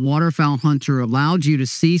being a waterfowl hunter allowed you to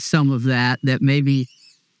see some of that maybe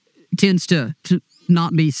tends to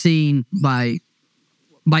not be seen by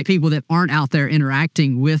people that aren't out there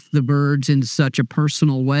interacting with the birds in such a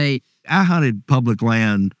personal way. I hunted public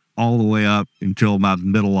land all the way up until my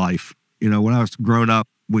middle life. When I was growing up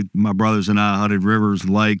with my brothers and I hunted rivers,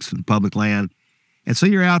 lakes, and public land. And so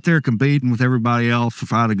you're out there competing with everybody else to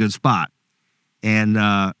find a good spot. And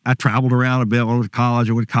I traveled around a bit. I went to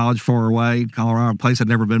college far away, Colorado, a place I'd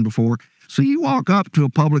never been before. So you walk up to a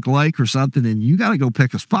public lake or something and you got to go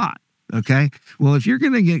pick a spot, okay? Well, if you're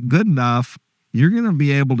going to get good enough you're going to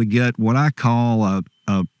be able to get what I call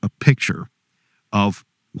a picture of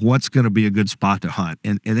what's going to be a good spot to hunt.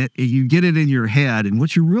 And you get it in your head. And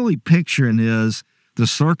what you're really picturing is the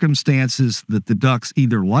circumstances that the ducks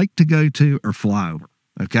either like to go to or fly over.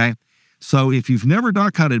 Okay. So if you've never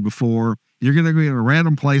duck hunted before, you're going to be in a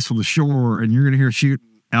random place on the shore and you're going to hear shooting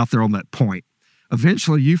out there on that point.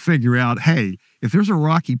 Eventually you figure out, hey, if there's a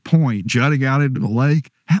rocky point jutting out into the lake,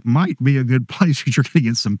 that might be a good place because you're going to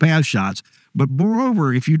get some pass shots. But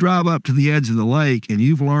moreover, if you drive up to the edge of the lake and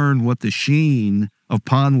you've learned what the sheen of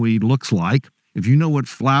pondweed looks like, if you know what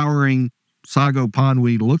flowering sago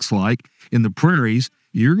pondweed looks like in the prairies,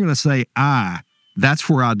 you're going to say, that's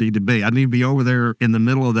where I need to be. I need to be over there in the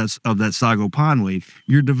middle of that sago pondweed.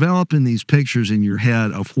 You're developing these pictures in your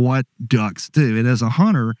head of what ducks do. And as a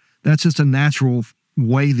hunter, that's just a natural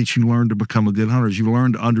way that you learn to become a good hunter. Is you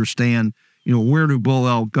learn to understand, where do bull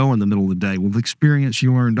elk go in the middle of the day? With experience,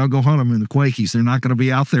 you learn, don't go hunt them in the Quakies. They're not going to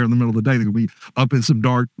be out there in the middle of the day. They're going to be up in some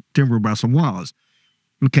dark timber by some wallows.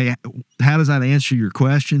 Okay, how does that answer your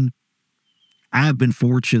question? I've been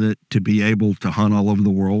fortunate to be able to hunt all over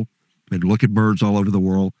the world and look at birds all over the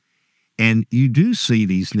world. And you do see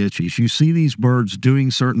these niches. You see these birds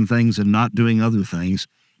doing certain things and not doing other things.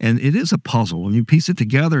 And it is a puzzle. And you piece it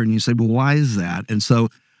together and you say, well, why is that? And so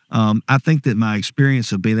I think that my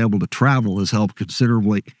experience of being able to travel has helped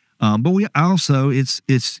considerably. But we also,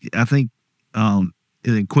 I think,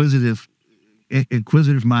 inquisitive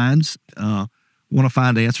minds want to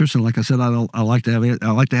find answers. And like I said, I like to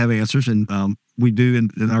have answers. And we do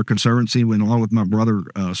in our conservancy, and along with my brother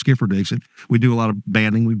Skipper Dixon, we do a lot of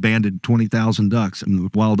banding. We banded 20,000 ducks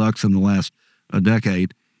and wild ducks in the last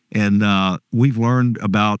decade, and we've learned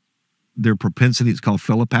about their propensity. It's called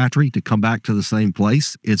philopatry, to come back to the same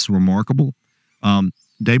place. It's remarkable.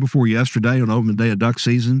 Day before yesterday, on opening day of duck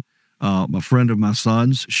season, a friend of my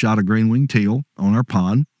son's shot a green-winged teal on our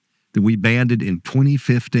pond that we banded in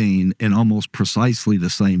 2015 in almost precisely the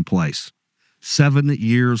same place. 7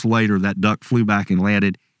 years later, that duck flew back and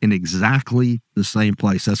landed in exactly the same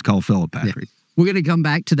place. That's called philopatry. Yeah. We're going to come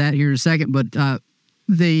back to that here in a second, but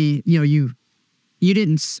you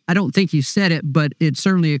didn't, I don't think you said it, but it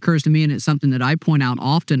certainly occurs to me, and it's something that I point out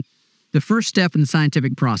often. The first step in the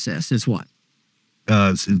scientific process is what?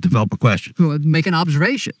 Develop a question. Well, make an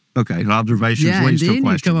observation. Okay, an observation leads to a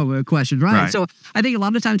question. You come up with a question, right? So I think a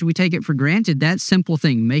lot of times we take it for granted, that simple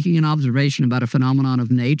thing, making an observation about a phenomenon of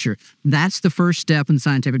nature, that's the first step in the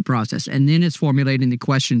scientific process. And then it's formulating the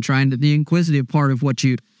question, the inquisitive part of what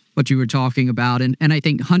you were talking about. And I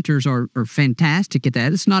think hunters are fantastic at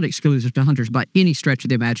that. It's not exclusive to hunters by any stretch of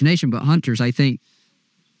the imagination, but hunters, I think,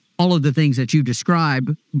 all of the things that you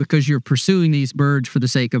describe, because you're pursuing these birds for the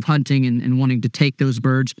sake of hunting and wanting to take those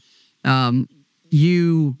birds,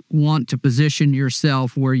 you want to position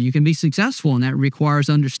yourself where you can be successful, and that requires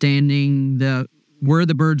understanding where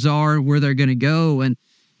the birds are, where they're going to go, and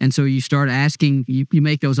so you start asking, you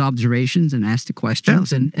make those observations and ask the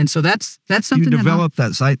questions, and so that's something you develop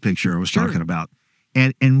that sight picture I was talking about,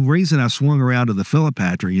 and the reason I swung around to the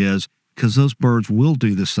philopatry is because those birds will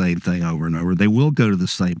do the same thing over and over. They will go to the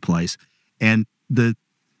same place. And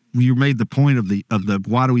you made the point of the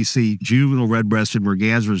why do we see juvenile red-breasted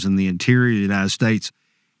mergansers in the interior of the United States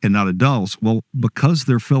and not adults? Well, because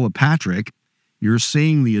they're philopatric, you're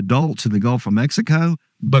seeing the adults in the Gulf of Mexico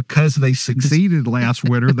because they succeeded last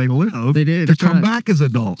winter. They lived to come back as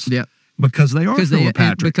adults. Yeah. Because they are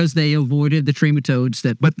philopatric. Because they avoided the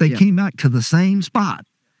trematodes But they came back to the same spot.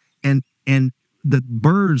 And the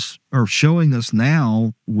birds are showing us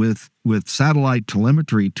now with satellite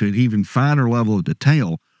telemetry to an even finer level of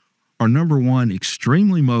detail are, number one,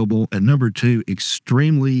 extremely mobile, and number two,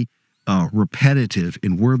 extremely repetitive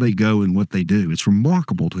in where they go and what they do. It's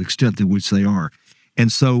remarkable to the extent to which they are.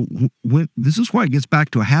 And so this is why it gets back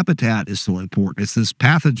to a habitat is so important. It's this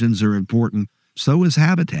pathogens are important. So is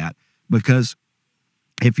habitat, because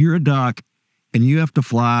if you're a duck and you have to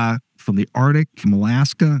fly from the Arctic, from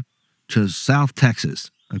Alaska to South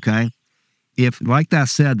Texas, okay? If, like I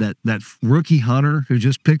said, that rookie hunter who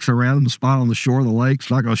just picks a random spot on the shore of the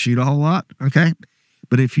lake's not going to shoot a whole lot, okay?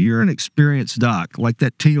 But if you're an experienced duck, like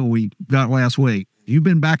that teal we got last week, you've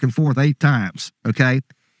been back and forth 8 times, okay?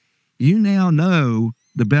 You now know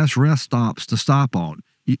the best rest stops to stop on.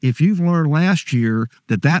 If you've learned last year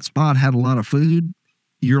that spot had a lot of food,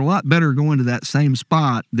 you're a lot better going to that same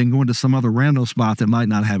spot than going to some other random spot that might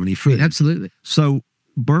not have any food. Absolutely. So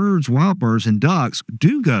birds, wild birds, and ducks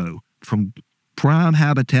do go from prime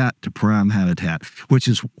habitat to prime habitat, which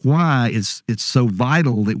is why it's so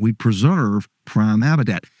vital that we preserve prime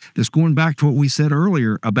habitat. This going back to what we said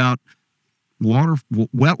earlier about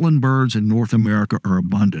wetland birds in North America are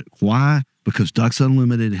abundant. Why? because Ducks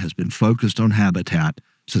Unlimited has been focused on habitat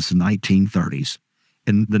since the 1930s.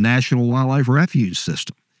 And the National Wildlife Refuge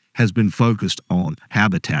System has been focused on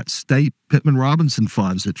habitat. State Pittman Robinson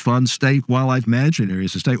funds that fund state wildlife management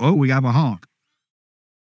areas to say, oh, we have a hawk.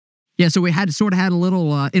 Yeah, so we had a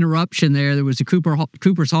little interruption there. There was a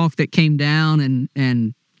Cooper's hawk that came down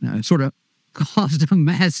and sort of caused a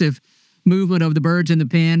massive movement of the birds in the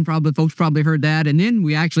pen. Folks probably heard that. And then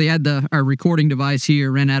we actually had our recording device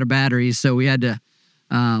here ran out of batteries, so we had to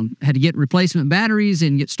get replacement batteries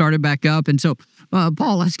and get started back up. And so,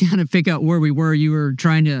 Paul, let's kind of pick up where we were. You were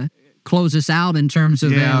trying to close us out in terms of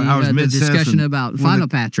the discussion about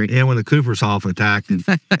philopatry. Yeah, when the Cooper's hawk attacked. And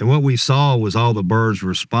what we saw was all the birds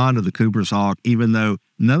respond to the Cooper's hawk, even though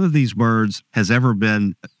none of these birds has ever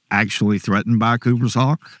been actually threatened by a Cooper's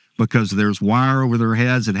hawk, because there's wire over their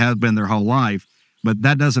heads. It has been their whole life, but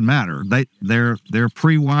that doesn't matter. They're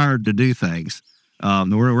pre-wired to do things.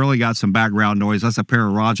 We really got some background noise. That's a pair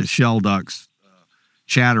of Rogers shell ducks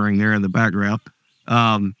chattering there in the background.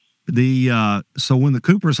 So when the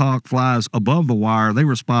Cooper's hawk flies above the wire, they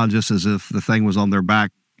respond just as if the thing was on their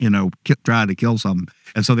back, trying to kill something.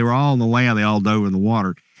 And so they were all on the land. They all dove in the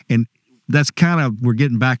water. And that's we're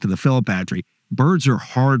getting back to the philopatry. Birds are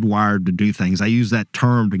hardwired to do things. I use that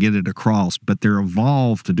term to get it across, but they're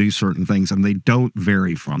evolved to do certain things, and they don't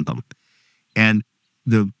vary from them. And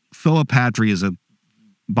the philopatry is a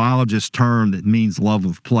biologist term that means love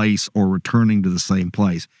of place or returning to the same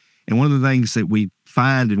place. And one of the things that we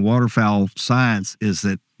find in waterfowl science is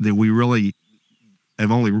that we really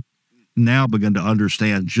have only now begun to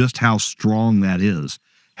understand just how strong that is,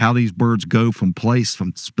 how these birds go from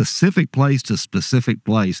specific place to specific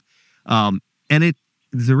place. And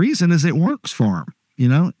the reason is it works for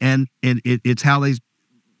them, and it's how they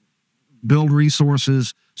build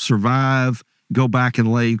resources, survive, go back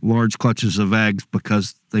and lay large clutches of eggs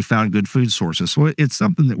because they found good food sources. So it's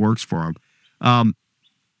something that works for them.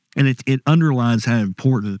 And it underlines how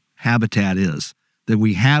important habitat is, that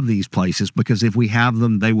we have these places, because if we have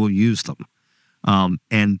them, they will use them.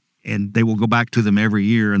 And they will go back to them every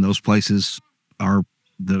year, and those places are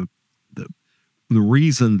the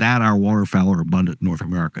reason that our waterfowl are abundant in North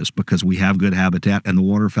America is because we have good habitat, and the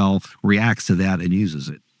waterfowl reacts to that and uses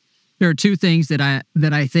it. There are two things that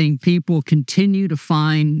I think people continue to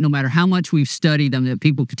find, no matter how much we've studied them, that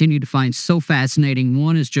people continue to find so fascinating.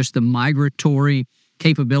 One is just the migratory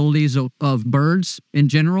capabilities of birds in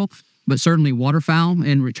general, but certainly waterfowl,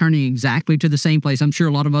 and returning exactly to the same place. I'm sure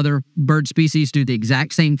a lot of other bird species do the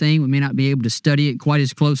exact same thing. We may not be able to study it quite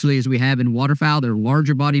as closely as we have in waterfowl. They're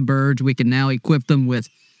larger bodied birds. We can now equip them with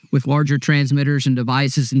larger transmitters and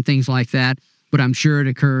devices and things like that. But I'm sure it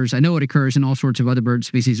occurs. I know it occurs in all sorts of other bird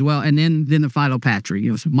species as well. And then the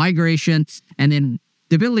philopatry, so migration, and then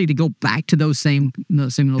the ability to go back to those same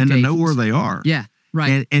locations. And to know where they are. Yeah.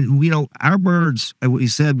 Right. And our birds, we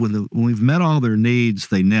said when we've met all their needs,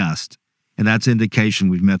 they nest. And that's indication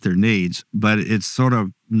we've met their needs. But it's sort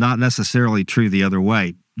of not necessarily true the other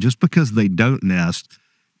way. Just because they don't nest,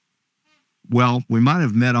 well, we might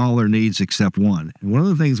have met all their needs except one. And one of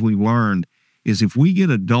the things we learned is if we get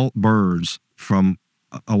adult birds from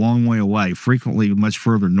a long way away, frequently much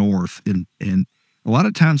further north, and a lot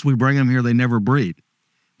of times we bring them here, they never breed.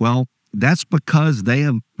 Well, that's because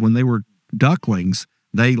when they were ducklings,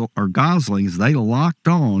 or goslings, they locked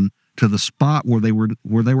on to the spot where they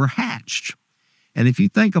were hatched. And if you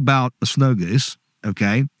think about a snow goose,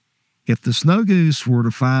 okay, if the snow goose were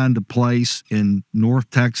to find a place in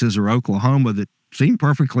North Texas or Oklahoma that seemed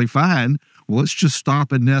perfectly fine, well, let's just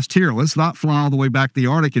stop and nest here. Let's not fly all the way back to the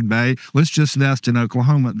Arctic in May. Let's just nest in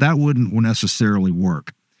Oklahoma. That wouldn't necessarily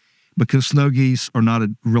work, because snow geese are not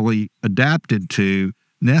really adapted to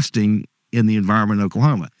nesting in the environment in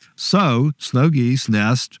Oklahoma. So snow geese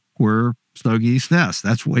nest where snow geese nest.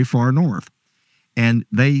 That's way far north. And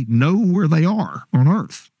they know where they are on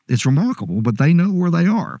Earth. It's remarkable, but they know where they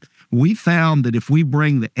are. We found that if we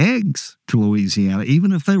bring the eggs to Louisiana,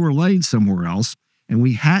 even if they were laid somewhere else, and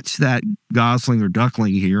we hatch that gosling or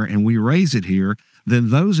duckling here and we raise it here, then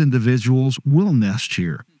those individuals will nest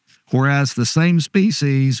here. Whereas the same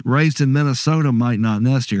species raised in Minnesota might not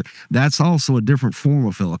nest here. That's also a different form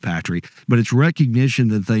of philopatry, but it's recognition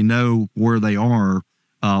that they know where they are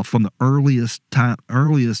from the earliest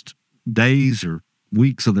days or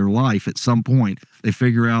weeks of their life. At some point, they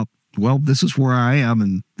figure out, well, this is where I am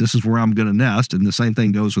and this is where I'm going to nest. And the same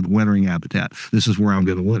thing goes with wintering habitat. This is where I'm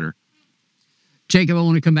going to winter. Jacob, I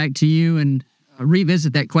want to come back to you and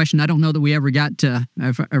revisit that question. I don't know that we ever got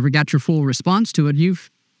your full response to it. You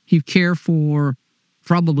care for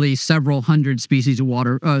probably several hundred species of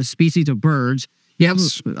birds. You have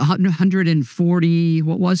 140,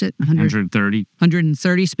 what was it? 130.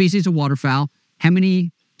 130 species of waterfowl. How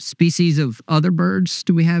many species of other birds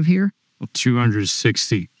do we have here?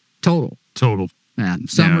 260 Total.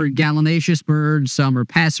 Some are gallinaceous birds, some are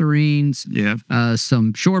passerines,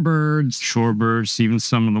 some shorebirds. Even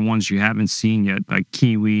some of the ones you haven't seen yet, like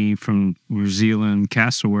kiwi from New Zealand,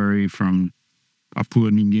 cassowary from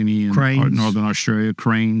Papua New Guinea and Northern Australia,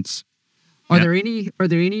 cranes. Are there any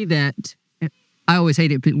that, I always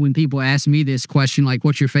hate it when people ask me this question, like,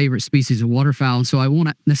 what's your favorite species of waterfowl? And so I won't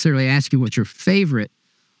necessarily ask you what's your favorite.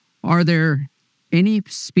 Are there any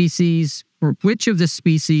species, or which of the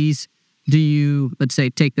species do you, let's say,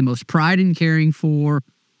 take the most pride in caring for,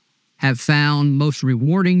 have found most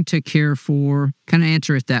rewarding to care for? Kind of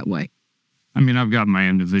answer it that way. I mean, I've got my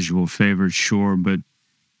individual favorites, sure, but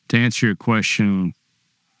to answer your question,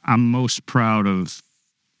 I'm most proud of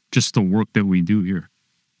just the work that we do here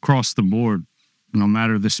across the board, no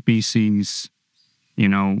matter the species,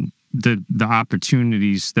 the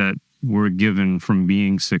opportunities that we're given from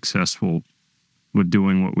being successful with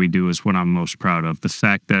doing what we do is what I'm most proud of. The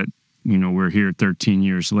fact that, we're here 13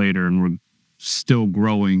 years later and we're still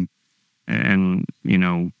growing, and,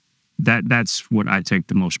 that's what I take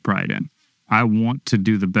the most pride in. I want to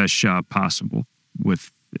do the best job possible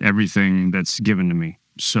with everything that's given to me.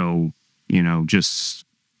 So, just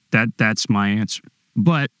that's my answer.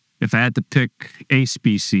 But if I had to pick a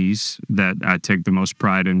species that I take the most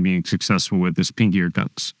pride in being successful with, is pink-eared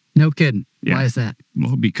ducks. No kidding. Yeah. Why is that?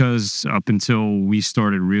 Well, because up until we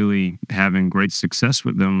started really having great success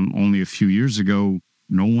with them only a few years ago,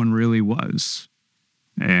 no one really was.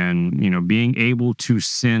 And, being able to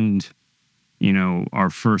send, our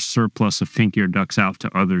first surplus of pink-eared ducks out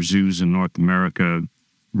to other zoos in North America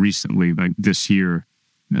recently, like this year,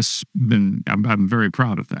 I'm very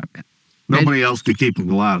proud of that. Nobody else could keep them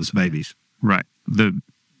alive as babies. Right.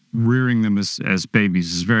 Rearing them as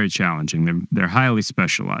babies is very challenging. They're highly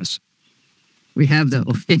specialized. We have the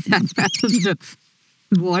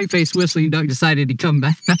white-faced whistling duck decided to come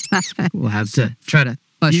back. We'll have to try to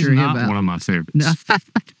usher him out. He's not one of my favorites.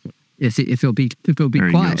 If he'll be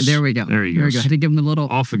quiet. There we go. There you go. I had to give him a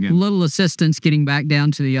little assistance getting back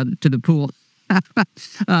down to the pool.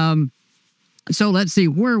 So let's see,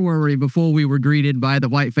 where were we before we were greeted by the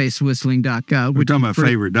white-faced whistling duck? We're talking about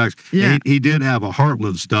favorite ducks. Yeah. He did have a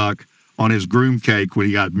Heartlands duck on his groom cake when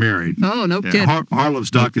he got married. Oh, no kidding.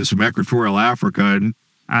 Heartlands duck is from Equatorial Africa, and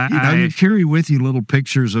you carry with you little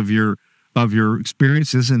pictures of your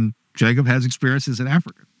experiences, and Jacob has experiences in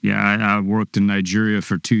Africa. Yeah, I worked in Nigeria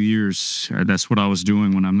for 2 years. That's what I was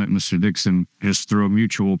doing when I met Mr. Dixon, just through a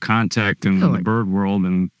mutual contact in the bird world,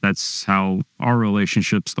 and that's how our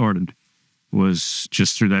relationship started. Was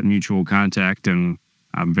just through that mutual contact, and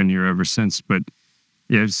I've been here ever since. But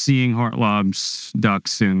yeah, seeing Heartlob's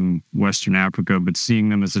ducks in Western Africa, but seeing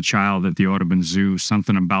them as a child at the Audubon Zoo,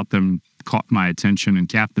 something about them caught my attention and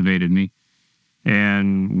captivated me.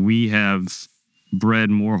 And we have bred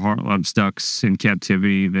more Heartlob's ducks in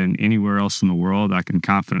captivity than anywhere else in the world. I can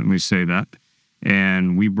confidently say that.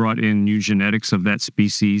 And we brought in new genetics of that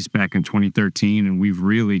species back in 2013, and we've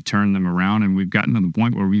really turned them around, and we've gotten to the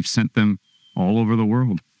point where we've sent them all over the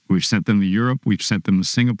world. We've sent them to Europe, we've sent them to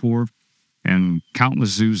Singapore, and countless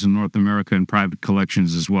zoos in North America and private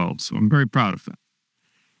collections as well. So I'm very proud of that.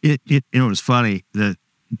 It's funny that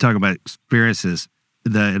you talk about experiences,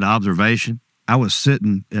 an observation. I was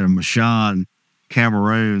sitting in a Mashan,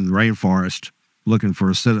 Cameroon rainforest, looking for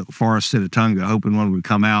a forest Sitatunga, hoping one would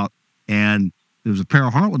come out, and there was a pair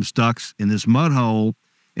of Heartlands ducks in this mud hole,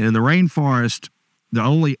 and in the rainforest, the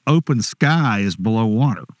only open sky is below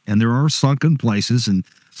water, and there are sunken places, and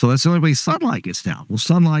so that's the only way sunlight gets down. Well,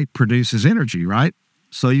 sunlight produces energy, right?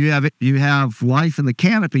 So you have life in the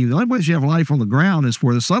canopy. The only place you have life on the ground is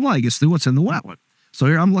where the sunlight gets through what's in the wetland. So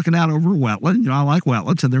here I'm looking out over a wetland. I like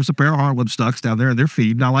wetlands, and there's a pair of Heartlands ducks down there, and they're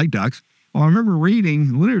feeding. I like ducks. Well, I remember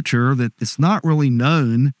reading literature that it's not really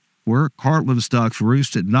known where Heartlands ducks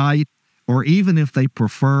roost at night, or even if they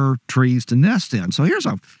prefer trees to nest in. So here's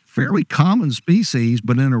a fairly common species,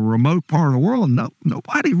 but in a remote part of the world,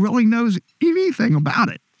 nobody really knows anything about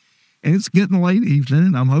it. And it's getting late evening,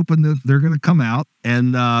 and I'm hoping that they're going to come out.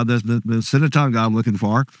 And the Sitatunga I'm looking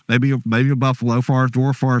for, maybe a buffalo,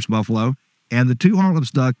 dwarf forest buffalo, and the two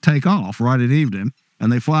Heartlands duck take off right at evening,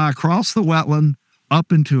 and they fly across the wetland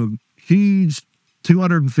up into a huge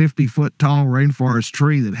 250-foot tall rainforest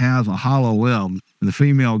tree that has a hollow limb, and the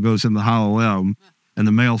female goes in the hollow limb, and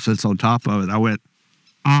the male sits on top of it. I went,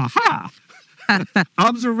 aha!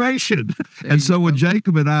 Observation. And so when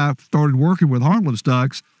Jacob and I started working with Heartlands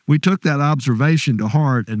ducks, we took that observation to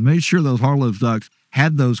heart and made sure those Heartlands ducks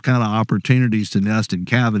had those kind of opportunities to nest in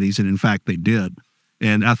cavities, and in fact, they did.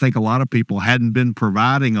 And I think a lot of people hadn't been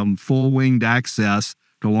providing them full-winged access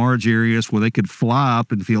to large areas where they could fly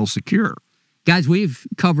up and feel secure. Guys, we've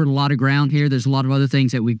covered a lot of ground here. There's a lot of other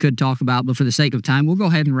things that we could talk about, but for the sake of time, we'll go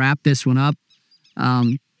ahead and wrap this one up.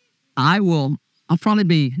 I'll probably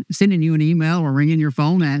be sending you an email or ringing your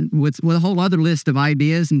phone and with a whole other list of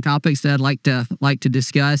ideas and topics that I'd like to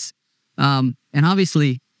discuss. And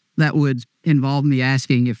obviously, that would involve me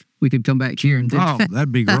asking if we could come back here and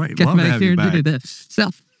that'd be great. Love to have you back.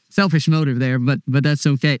 Selfish motive there, but that's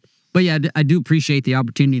okay. But yeah, I do appreciate the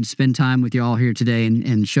opportunity to spend time with you all here today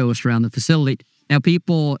and show us around the facility. Now,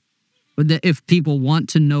 if people want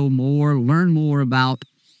to know more, learn more about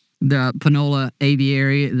the Panola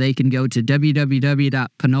Aviary, they can go to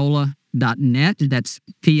www.panola.net. That's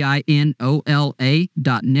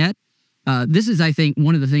PINOLA.net. This is, I think,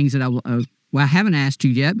 one of the things that I haven't asked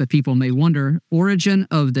you yet, but people may wonder, origin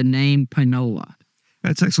of the name Panola.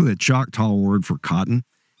 That's actually a Choctaw word for cotton.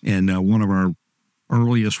 And one of our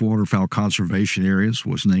earliest waterfowl conservation areas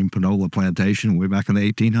was named Panola Plantation way back in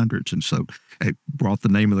the 1800s. And so it brought the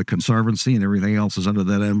name of the conservancy, and everything else is under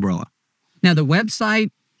that umbrella. Now, the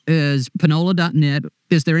website is panola.net.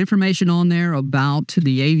 Is there information on there about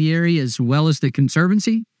the aviary as well as the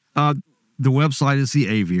conservancy? The website is the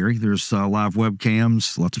aviary. There's live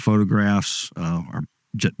webcams, lots of photographs, our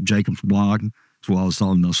Jacob's blog, as well as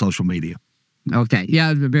on social media. Okay.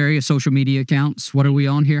 Yeah, the various social media accounts. What are we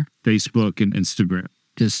on here? Facebook and Instagram.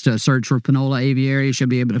 Just search for Panola Aviary. You should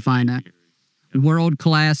be able to find that.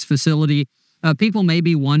 World-class facility. People may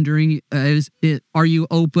be wondering, are you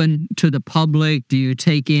open to the public? Do you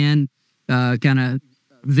take in kind of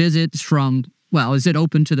visits from, is it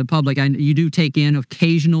open to the public? You do take in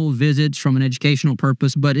occasional visits from an educational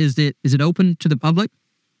purpose, but is it open to the public?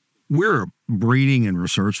 We're a breeding and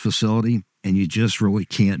research facility, and you just really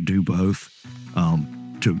can't do both.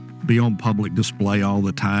 To be on public display all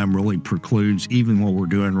the time really precludes even what we're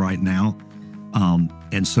doing right now.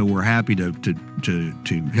 And so we're happy to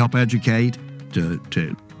help educate,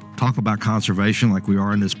 to talk about conservation like we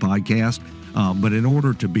are in this podcast. But in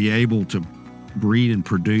order to be able to breed and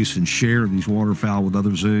produce and share these waterfowl with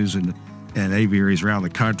other zoos and aviaries around the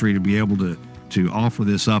country, to be able to offer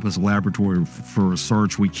this up as a laboratory for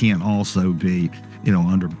research, we can't also be,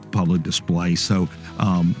 under public display. So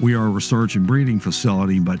we are a research and breeding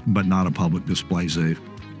facility, but not a public display zoo.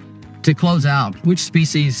 To close out, which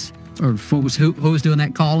species or who was doing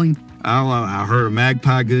that calling? I heard a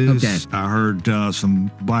magpie goose. Okay. I heard some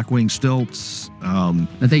black-winged stilts. I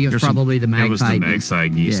think it was probably the magpie. That was the magpie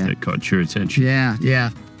geese that caught your attention. Yeah.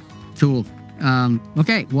 Cool.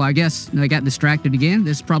 Okay, well, I guess I got distracted again.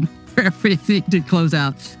 This is probably everything to close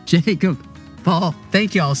out. Jacob, Paul,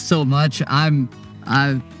 thank y'all so much. I'm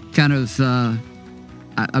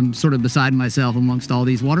sort of beside myself amongst all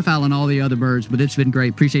these waterfowl and all the other birds, but it's been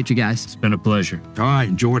great. Appreciate you guys. It's been a pleasure. All right,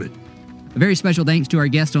 enjoyed it. A very special thanks to our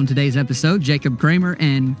guests on today's episode, Jacob Kramer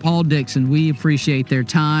and Paul Dixon. We appreciate their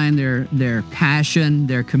time, their passion,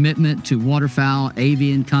 their commitment to waterfowl,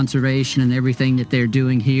 avian conservation, and everything that they're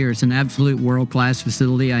doing here. It's an absolute world-class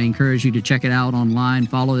facility. I encourage you to check it out online.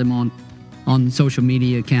 Follow them on social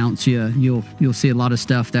media accounts. You'll see a lot of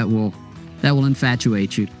stuff that will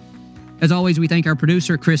infatuate you. As always, we thank our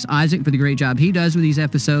producer, Chris Isaac, for the great job he does with these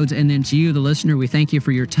episodes. And then to you, the listener, we thank you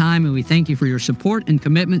for your time, and we thank you for your support and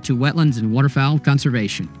commitment to wetlands and waterfowl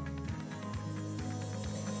conservation.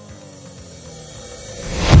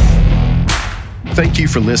 Thank you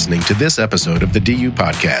for listening to this episode of the DU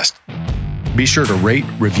Podcast. Be sure to rate,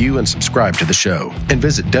 review, and subscribe to the show, and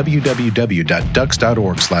visit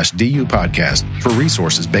www.ducks.org/DU Podcast for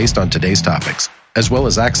resources based on today's topics, as well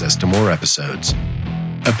as access to more episodes.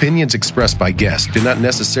 Opinions expressed by guests do not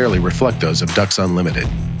necessarily reflect those of Ducks Unlimited.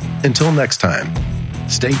 Until next time,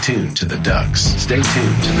 stay tuned to the Ducks. Stay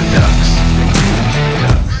tuned to the Ducks.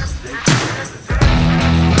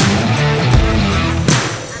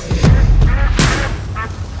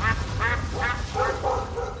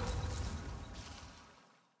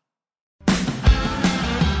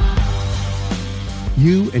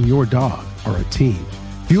 You and your dog are a team.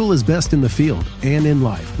 Fuel is best in the field and in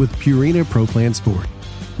life with Purina Pro Plan Sport.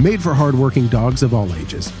 Made for hardworking dogs of all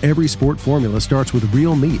ages, every sport formula starts with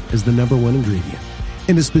real meat as the #1 ingredient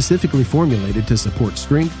and is specifically formulated to support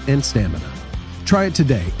strength and stamina. Try it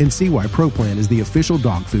today and see why Pro Plan is the official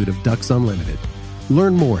dog food of Ducks Unlimited.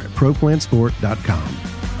 Learn more at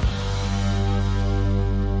ProPlansport.com.